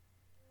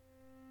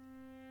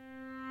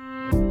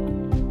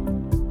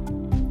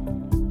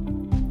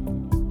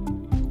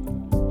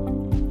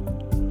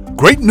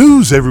Great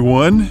news,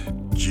 everyone!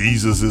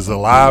 Jesus is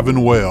alive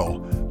and well.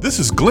 This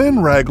is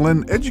Glenn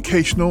Ragland,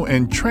 Educational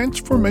and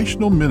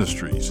Transformational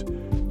Ministries,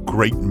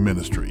 Great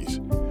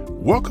Ministries.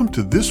 Welcome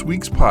to this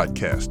week's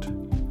podcast.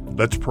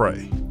 Let's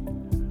pray.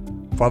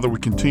 Father, we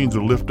continue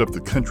to lift up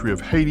the country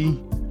of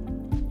Haiti.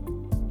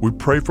 We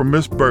pray for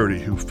Miss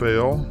Birdie who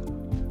fell.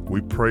 We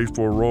pray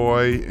for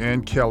Roy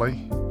and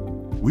Kelly.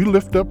 We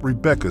lift up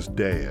Rebecca's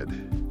dad,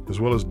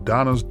 as well as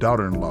Donna's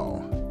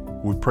daughter-in-law.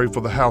 We pray for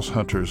the house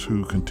hunters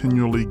who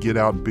continually get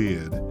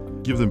outbid.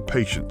 Give them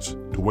patience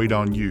to wait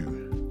on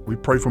you. We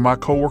pray for my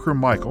coworker,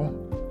 Michael.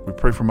 We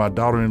pray for my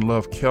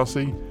daughter-in-law,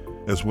 Kelsey,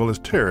 as well as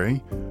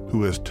Terry,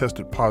 who has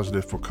tested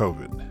positive for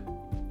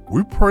COVID.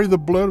 We pray the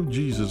blood of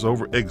Jesus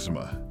over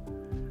eczema.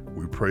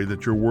 We pray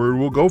that your word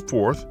will go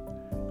forth.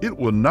 It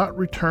will not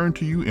return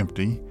to you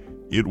empty.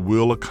 It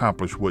will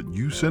accomplish what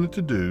you sent it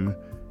to do.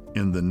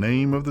 In the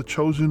name of the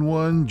chosen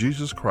one,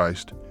 Jesus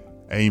Christ.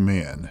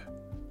 Amen.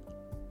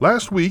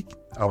 Last week,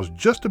 I was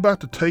just about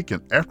to take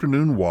an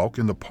afternoon walk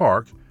in the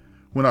park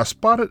when I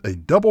spotted a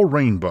double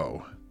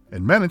rainbow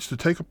and managed to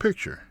take a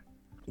picture.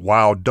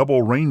 While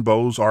double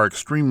rainbows are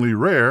extremely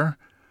rare,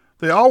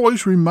 they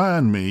always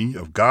remind me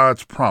of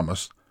God's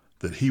promise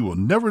that He will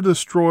never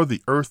destroy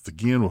the earth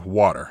again with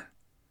water.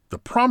 The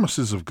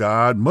promises of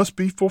God must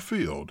be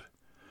fulfilled,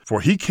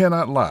 for He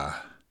cannot lie.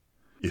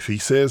 If He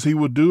says He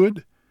will do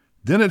it,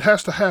 then it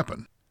has to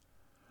happen.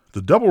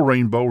 The double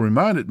rainbow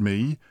reminded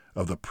me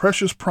of the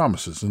precious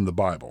promises in the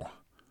Bible.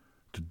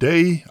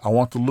 Today, I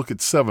want to look at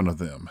 7 of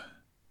them.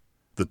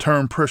 The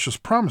term precious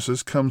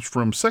promises comes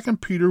from 2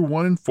 Peter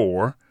 1 and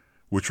 4,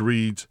 which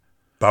reads,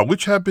 "By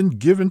which have been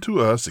given to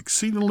us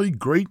exceedingly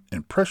great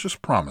and precious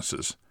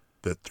promises,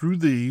 that through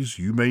these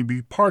you may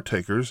be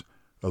partakers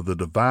of the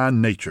divine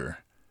nature,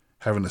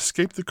 having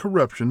escaped the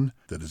corruption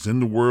that is in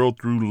the world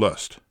through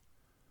lust."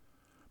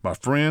 My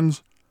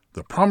friends,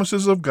 the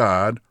promises of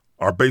God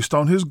are based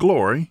on His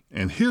glory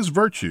and His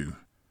virtue.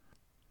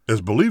 As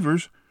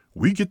believers,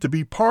 we get to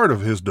be part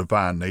of His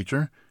divine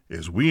nature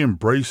as we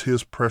embrace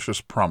His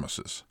precious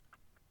promises.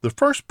 The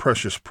first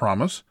precious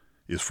promise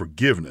is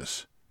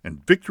forgiveness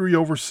and victory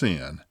over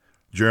sin.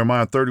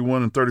 Jeremiah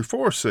 31 and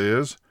 34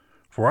 says,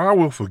 "For I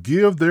will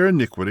forgive their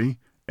iniquity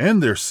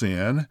and their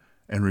sin,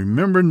 and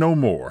remember no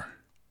more."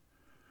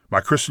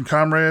 My Christian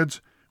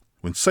comrades,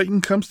 when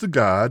Satan comes to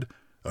God,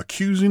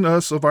 accusing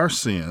us of our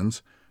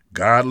sins,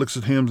 God looks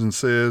at him and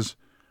says,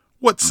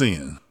 "What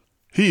sin?"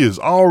 He has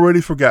already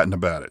forgotten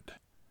about it.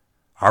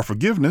 Our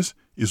forgiveness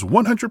is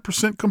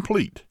 100%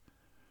 complete.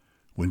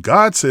 When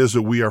God says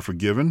that we are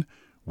forgiven,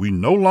 we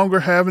no longer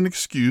have an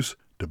excuse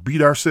to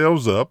beat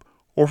ourselves up,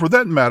 or for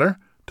that matter,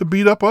 to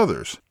beat up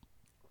others.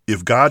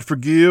 If God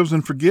forgives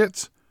and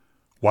forgets,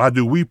 why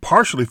do we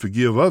partially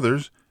forgive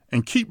others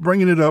and keep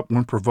bringing it up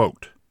when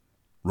provoked?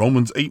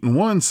 Romans 8 and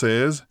 1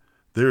 says,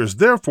 "There is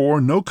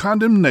therefore no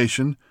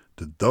condemnation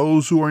to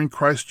those who are in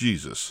Christ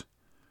Jesus."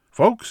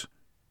 Folks,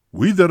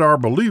 we that are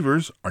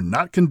believers are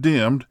not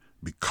condemned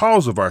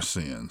because of our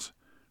sins.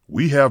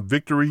 We have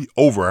victory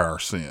over our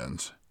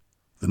sins.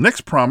 The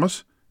next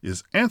promise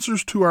is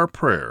answers to our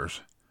prayers.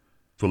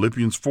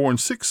 Philippians 4 and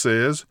 6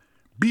 says,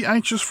 "Be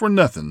anxious for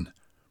nothing,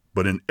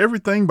 but in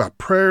everything by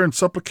prayer and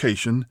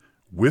supplication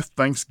with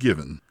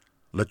thanksgiving.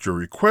 Let your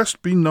requests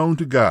be known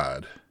to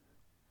God."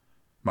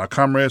 My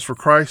comrades for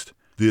Christ,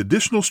 the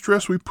additional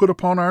stress we put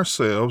upon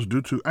ourselves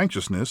due to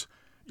anxiousness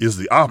is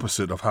the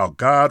opposite of how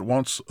God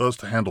wants us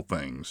to handle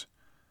things.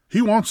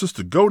 He wants us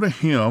to go to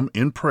Him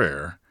in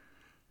prayer.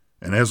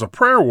 And as a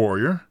prayer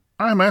warrior,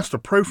 I am asked to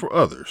pray for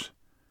others.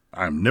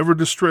 I am never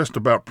distressed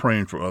about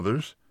praying for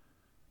others.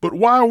 But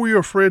why are we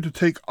afraid to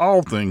take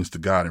all things to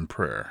God in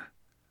prayer?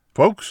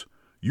 Folks,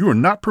 you are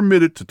not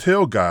permitted to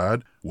tell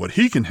God what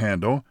He can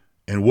handle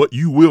and what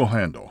you will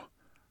handle.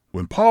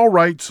 When Paul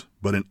writes,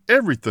 "But in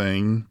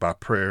everything by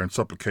prayer and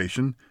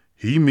supplication,"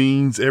 he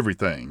means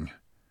everything.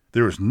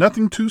 There is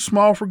nothing too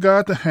small for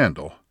God to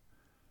handle.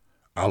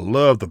 I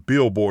love the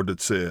billboard that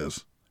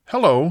says,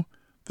 "Hello,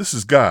 this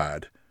is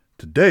God.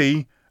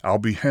 Today, I'll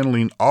be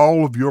handling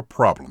all of your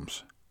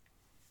problems."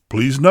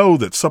 Please know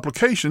that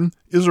supplication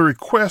is a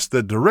request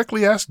that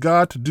directly asks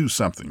God to do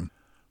something.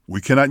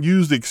 We cannot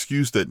use the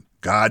excuse that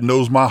God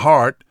knows my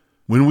heart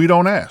when we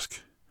don't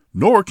ask.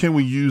 Nor can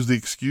we use the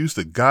excuse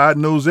that God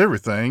knows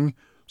everything,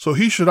 so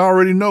He should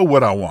already know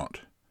what I want.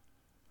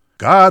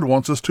 God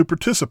wants us to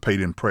participate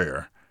in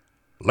prayer.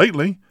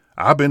 Lately,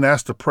 I've been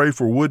asked to pray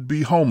for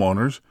would-be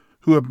homeowners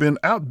who have been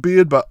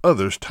outbid by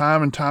others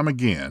time and time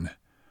again.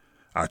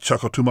 I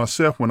chuckle to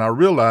myself when I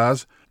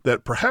realize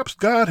that perhaps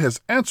God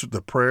has answered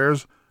the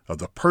prayers of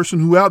the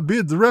person who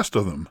outbid the rest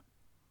of them,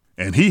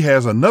 and He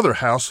has another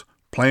house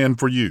planned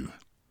for you.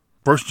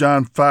 1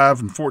 John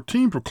 5 and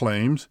 14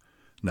 proclaims,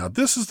 "Now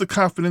this is the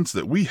confidence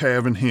that we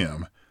have in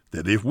Him,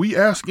 that if we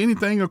ask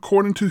anything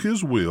according to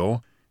His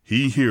will,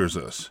 He hears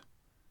us."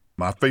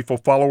 My faithful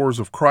followers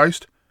of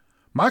Christ,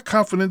 my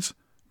confidence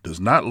does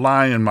not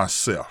lie in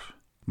myself.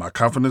 My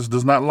confidence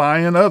does not lie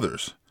in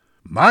others.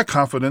 My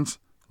confidence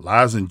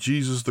lies in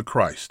Jesus the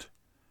Christ.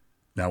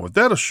 Now with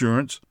that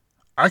assurance,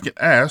 I can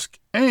ask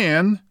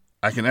and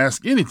I can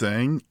ask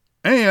anything,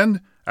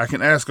 and I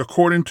can ask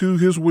according to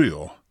His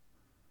will.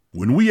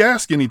 When we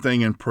ask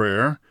anything in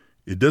prayer,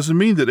 it doesn't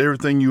mean that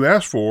everything you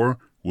ask for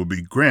will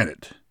be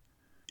granted.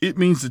 It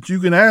means that you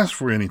can ask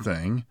for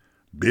anything,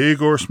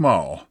 big or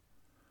small.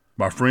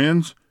 My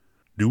friends,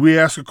 do we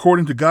ask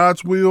according to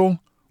God's will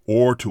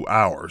or to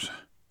ours?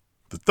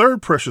 The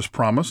third precious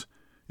promise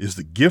is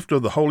the gift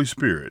of the Holy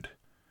Spirit.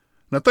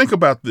 Now think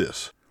about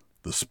this.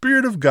 The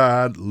Spirit of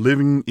God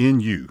living in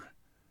you.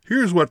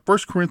 Here's what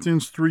 1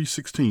 Corinthians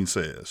 3:16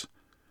 says.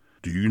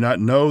 Do you not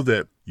know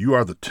that you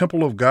are the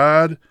temple of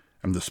God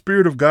and the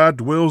Spirit of God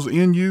dwells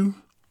in you?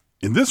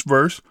 In this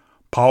verse,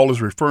 Paul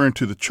is referring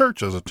to the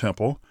church as a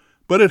temple,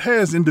 but it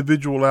has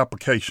individual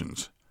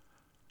applications.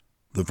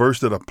 The verse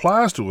that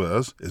applies to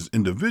us as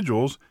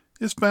individuals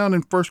is found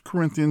in 1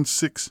 Corinthians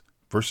 6,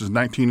 verses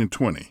 19 and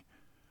 20,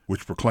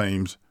 which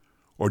proclaims,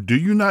 Or do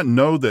you not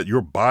know that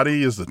your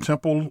body is the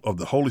temple of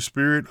the Holy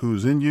Spirit who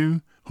is in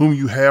you, whom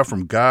you have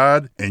from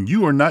God, and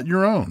you are not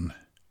your own?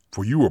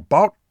 For you were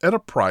bought at a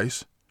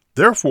price.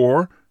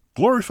 Therefore,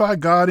 glorify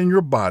God in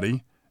your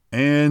body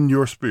and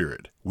your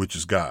spirit, which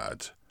is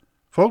God's.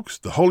 Folks,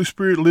 the Holy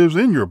Spirit lives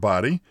in your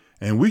body,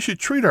 and we should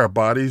treat our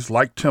bodies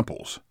like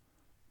temples.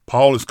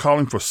 Paul is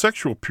calling for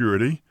sexual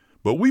purity,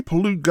 but we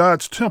pollute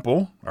God's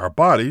temple, our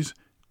bodies,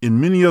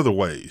 in many other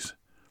ways.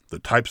 The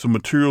types of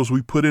materials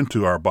we put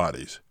into our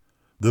bodies,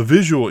 the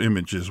visual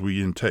images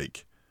we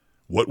intake,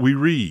 what we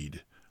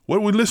read,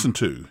 what we listen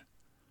to,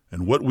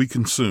 and what we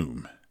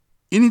consume.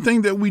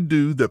 Anything that we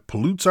do that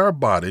pollutes our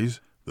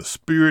bodies, the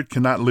Spirit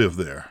cannot live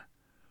there.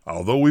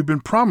 Although we've been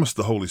promised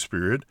the Holy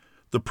Spirit,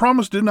 the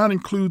promise did not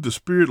include the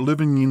Spirit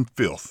living in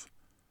filth.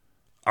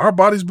 Our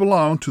bodies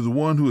belong to the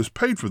one who has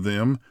paid for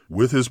them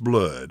with His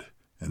blood,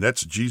 and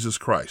that's Jesus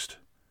Christ.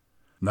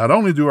 Not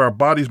only do our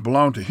bodies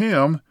belong to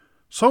Him,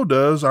 so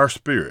does our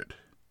spirit.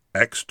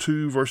 Acts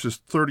 2 verses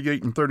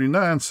 38 and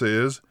 39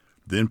 says,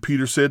 Then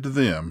Peter said to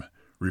them,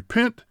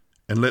 Repent,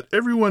 and let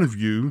every one of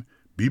you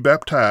be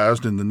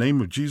baptized in the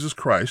name of Jesus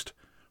Christ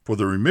for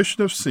the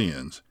remission of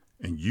sins,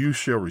 and you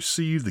shall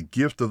receive the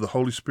gift of the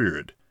Holy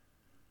Spirit.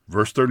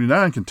 Verse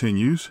 39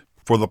 continues,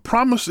 For the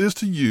promise is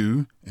to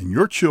you and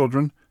your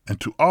children and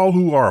to all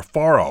who are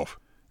afar off,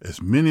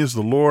 as many as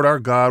the Lord our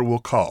God will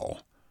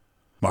call.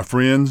 My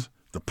friends,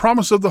 the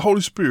promise of the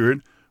Holy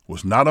Spirit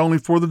was not only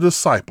for the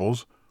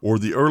disciples or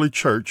the early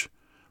church,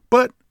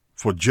 but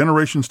for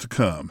generations to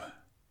come.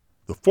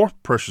 The fourth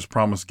precious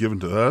promise given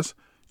to us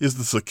is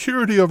the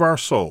security of our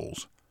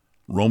souls.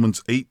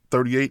 Romans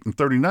 8:38 and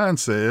 39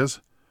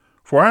 says,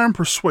 For I am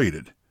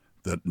persuaded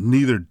that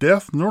neither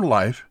death nor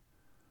life,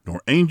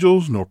 nor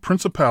angels nor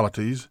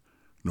principalities,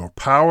 nor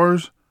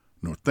powers,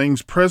 nor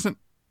things present,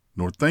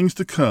 nor things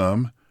to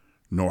come,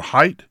 nor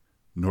height,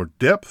 nor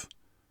depth,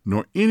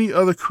 nor any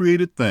other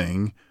created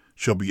thing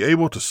shall be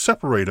able to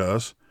separate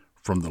us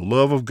from the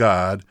love of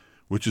God,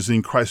 which is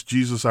in Christ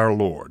Jesus our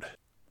Lord.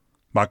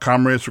 My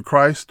comrades for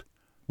Christ,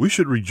 we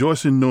should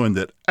rejoice in knowing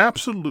that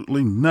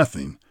absolutely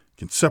nothing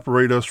can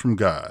separate us from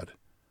God.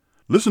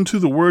 Listen to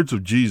the words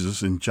of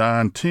Jesus in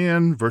John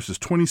 10, verses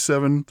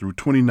 27 through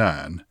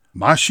 29.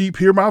 My sheep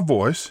hear my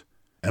voice,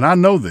 and I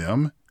know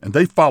them, and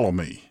they follow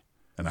me.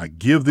 And I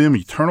give them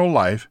eternal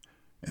life,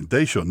 and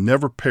they shall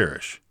never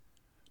perish.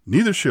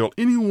 Neither shall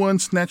anyone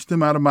snatch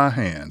them out of my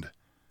hand.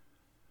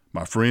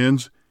 My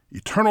friends,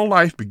 eternal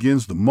life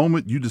begins the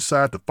moment you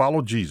decide to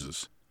follow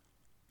Jesus.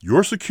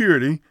 Your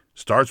security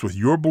starts with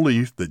your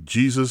belief that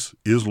Jesus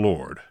is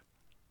Lord.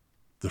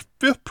 The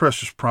fifth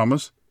precious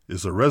promise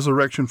is the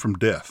resurrection from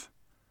death.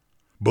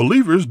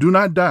 Believers do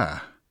not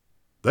die.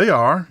 They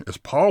are, as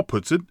Paul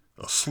puts it,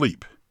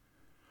 asleep.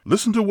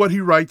 Listen to what he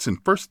writes in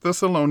 1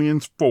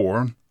 Thessalonians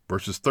 4,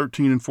 verses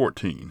 13 and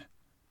 14.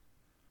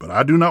 But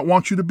I do not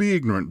want you to be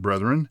ignorant,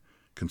 brethren,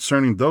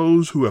 concerning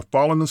those who have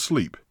fallen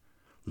asleep,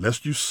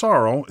 lest you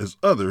sorrow as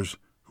others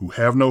who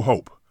have no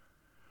hope.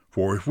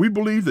 For if we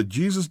believe that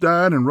Jesus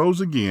died and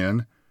rose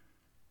again,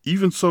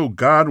 even so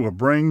God will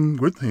bring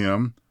with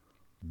him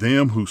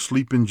them who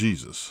sleep in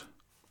Jesus.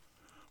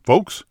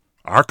 Folks,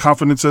 our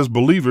confidence as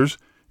believers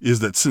is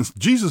that since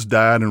Jesus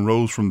died and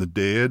rose from the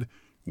dead,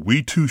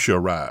 we too shall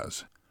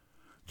rise.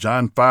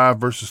 John 5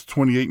 verses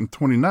 28 and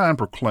 29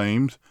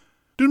 proclaims,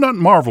 Do not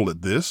marvel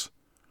at this,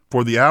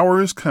 for the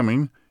hour is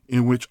coming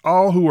in which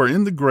all who are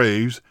in the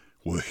graves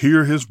will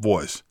hear his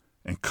voice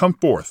and come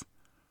forth,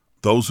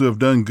 those who have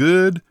done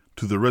good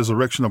to the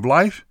resurrection of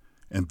life,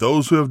 and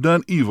those who have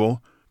done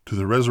evil to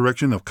the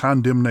resurrection of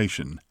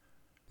condemnation.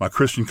 My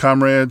Christian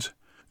comrades,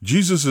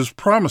 Jesus is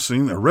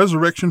promising a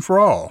resurrection for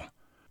all.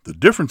 The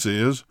difference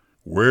is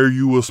where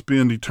you will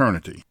spend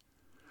eternity.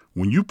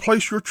 When you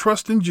place your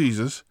trust in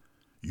Jesus,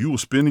 you will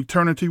spend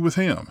eternity with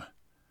him.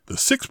 The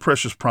sixth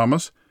precious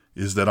promise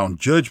is that on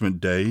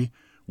Judgment Day,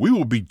 we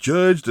will be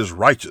judged as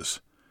righteous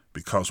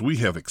because we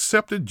have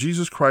accepted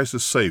Jesus Christ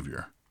as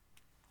Savior.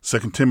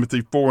 2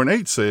 Timothy 4 and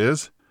 8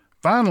 says,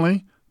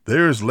 Finally,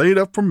 there is laid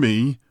up for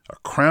me a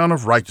crown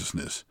of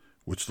righteousness,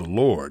 which the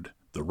Lord,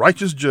 the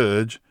righteous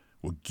judge,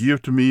 will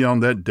give to me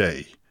on that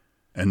day,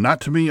 and not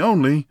to me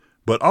only,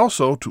 but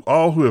also to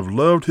all who have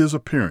loved his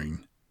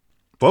appearing.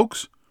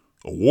 Folks,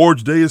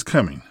 awards day is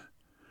coming.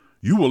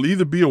 You will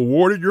either be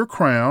awarded your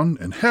crown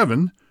in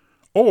heaven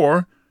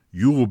or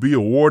you will be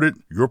awarded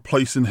your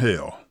place in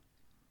hell.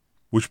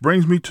 Which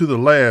brings me to the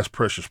last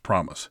precious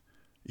promise,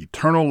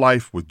 eternal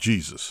life with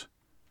Jesus.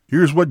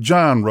 Here's what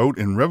John wrote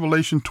in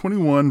Revelation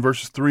 21,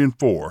 verses 3 and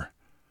 4.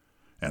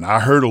 And I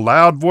heard a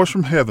loud voice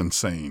from heaven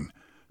saying,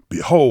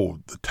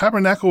 Behold, the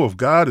tabernacle of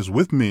God is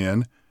with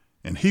men,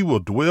 and he will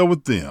dwell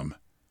with them,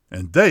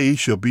 and they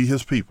shall be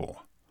his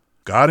people.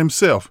 God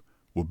himself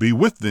will be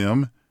with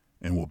them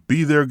and will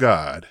be their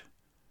God.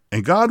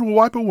 And God will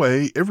wipe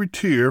away every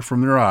tear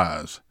from their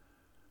eyes.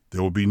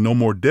 There will be no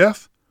more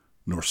death,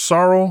 nor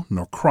sorrow,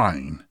 nor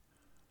crying.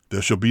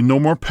 There shall be no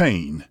more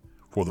pain,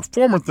 for the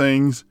former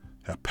things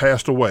have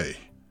passed away.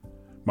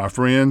 My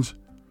friends,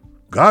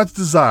 God's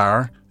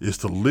desire is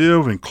to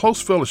live in close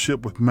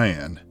fellowship with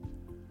man.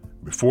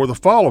 Before the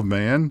fall of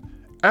man,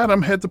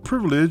 Adam had the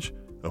privilege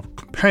of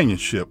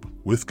companionship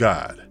with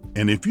God.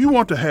 And if you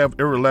want to have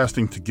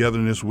everlasting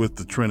togetherness with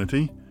the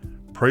Trinity,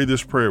 pray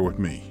this prayer with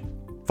me.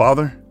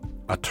 Father,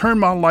 I turn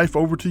my life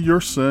over to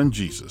your Son,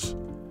 Jesus.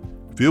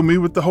 Fill me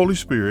with the Holy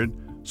Spirit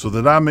so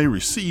that I may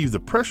receive the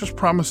precious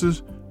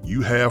promises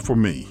you have for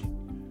me.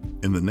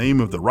 In the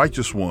name of the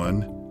righteous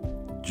one,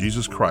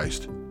 Jesus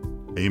Christ,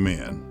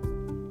 amen.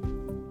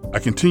 I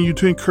continue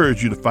to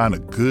encourage you to find a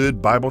good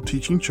Bible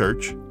teaching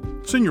church.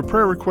 Send your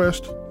prayer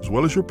request as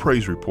well as your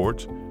praise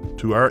reports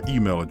to our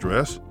email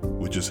address,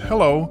 which is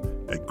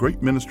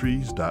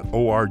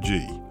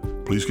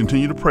hello@greatministries.org. Please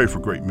continue to pray for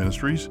Great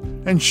Ministries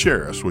and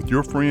share us with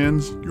your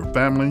friends, your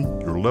family,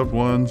 your loved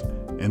ones,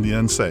 and the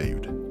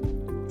unsaved.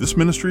 This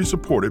ministry is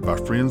supported by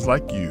friends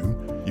like you.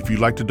 If you'd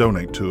like to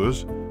donate to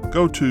us,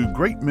 go to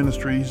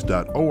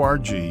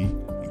greatministries.org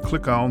and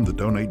click on the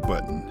donate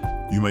button.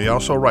 You may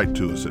also write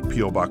to us at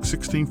P.O. Box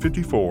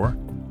 1654,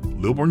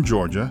 Lilburn,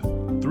 Georgia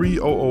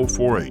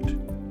 30048,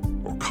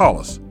 or call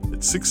us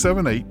at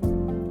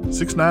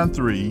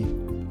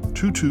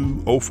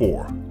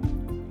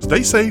 678-693-2204.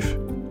 Stay safe,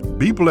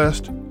 be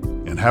blessed,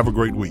 and have a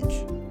great week.